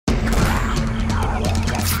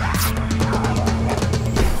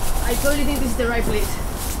really think this is the right place.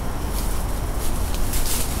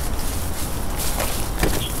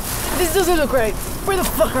 This doesn't look right. Where the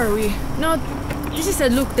fuck are we? No, this is a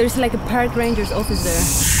look. There's like a park ranger's office there.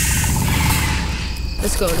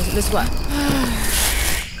 Let's go. Let's what?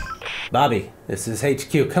 Bobby, this is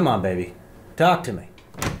HQ. Come on, baby. Talk to me.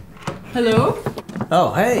 Hello?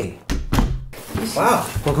 Oh, hey. Wow.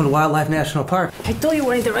 Welcome to Wildlife National Park. I told you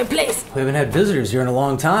we're in the right place. We haven't had visitors here in a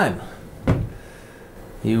long time.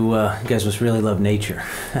 You guys must really love nature.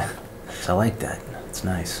 I like that. It's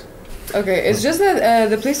nice. Okay, it's just that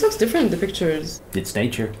the place looks different in the pictures. It's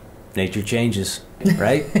nature. Nature changes,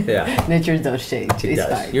 right? Yeah. Nature don't change. It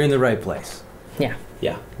does. Fine. You're in the right place. Yeah.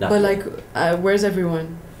 Yeah. But like, where's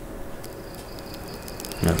everyone?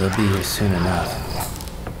 No, they'll be here soon enough.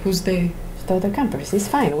 Who's they? The other campers. It's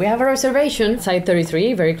fine. We have a reservation, site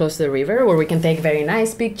 33, very close to the river, where we can take very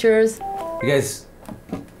nice pictures. You guys,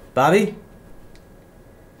 Bobby?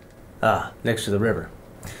 Ah, next to the river.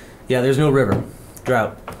 Yeah, there's no river.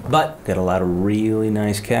 Drought. But got a lot of really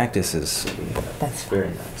nice cactuses. That's very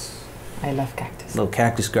nice. I love cactus. Little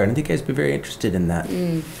cactus garden. I think you guys would be very interested in that.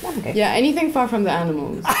 Okay. Yeah, anything far from the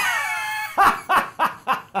animals.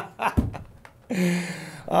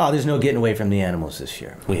 Oh, there's no getting away from the animals this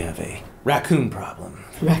year. We have a raccoon problem.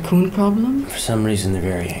 Raccoon problem? For some reason, they're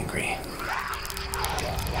very angry.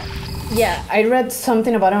 Yeah, I read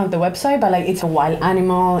something about it on the website, but like it's a wild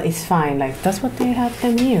animal, it's fine. Like that's what they have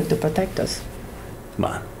them here to protect us. Come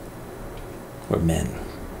on. We're men.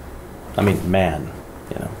 I mean, man.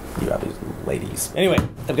 You know, you obviously ladies. Anyway,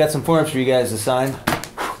 I've got some forms for you guys to sign.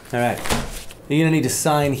 All right. You're gonna need to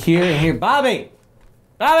sign here and here. Bobby!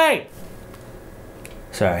 Bobby!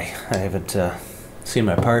 Sorry, I haven't seen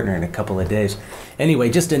my partner in a couple of days. Anyway,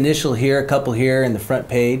 just initial here, a couple here in the front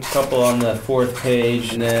page, a couple on the 4th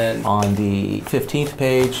page, and then on the 15th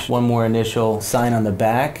page, one more initial, sign on the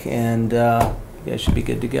back, and you guys should be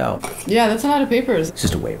good to go. Yeah, that's a lot of papers. It's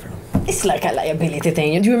just a waiver. It's like a liability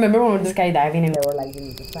thing. Do you remember when we were skydiving and they were like, you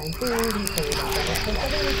need to sign things, so we don't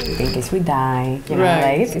get in case we die, you know,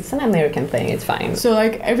 Right. like, it's an American thing, it's fine. So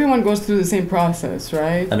like everyone goes through the same process,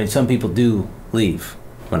 right? I mean, some people do leave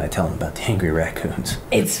when I tell them about the angry raccoons.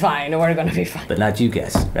 It's fine, we're gonna be fine. But not you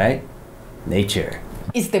guys, right? Nature.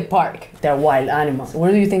 It's the park. They're wild animals.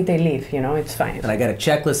 Where do you think they live? You know, it's fine. And I got a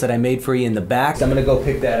checklist that I made for you in the back. I'm gonna go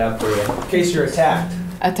pick that up for you, in case you're attacked.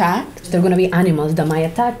 Attacked? There are gonna be animals that might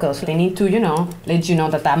attack us. They need to, you know, let you know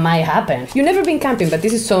that that might happen. You've never been camping, but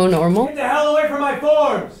this is so normal. Get the hell away from my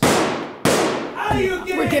forms! How do you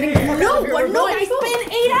get We're getting No, I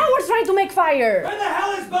spent 8 hours trying to make fire. Where the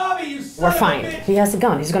hell is Bobby, you son We're of a fine. bitch? He has a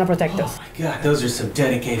gun. He's gonna protect us. Oh my god, those are some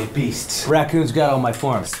dedicated beasts. Raccoons got all my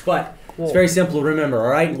forms. But it's very simple to remember, all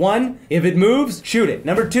right? 1, if it moves, shoot it.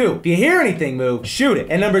 Number 2, if you hear anything move, shoot it.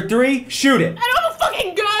 And number 3, shoot it. I don't have a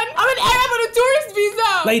fucking gun! I'm an Arab on a tourist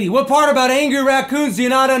visa! Lady, what part about angry raccoons do you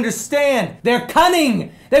not understand? They're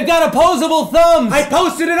cunning! They've got opposable thumbs! I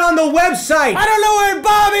posted it on the website! I don't know where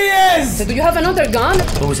Bobby is! So do you have another gun?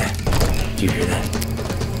 What was that? Do you hear that?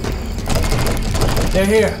 They're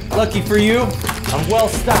here. Lucky for you, I'm well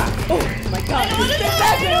stocked. Oh my god.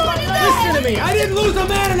 Listen to me, I didn't lose a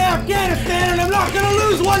man in Afghanistan and I'm not gonna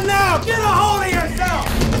lose one now! Get a hold of yourself!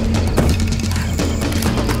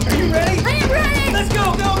 Are you ready? I am ready! Let's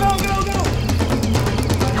go, go, go!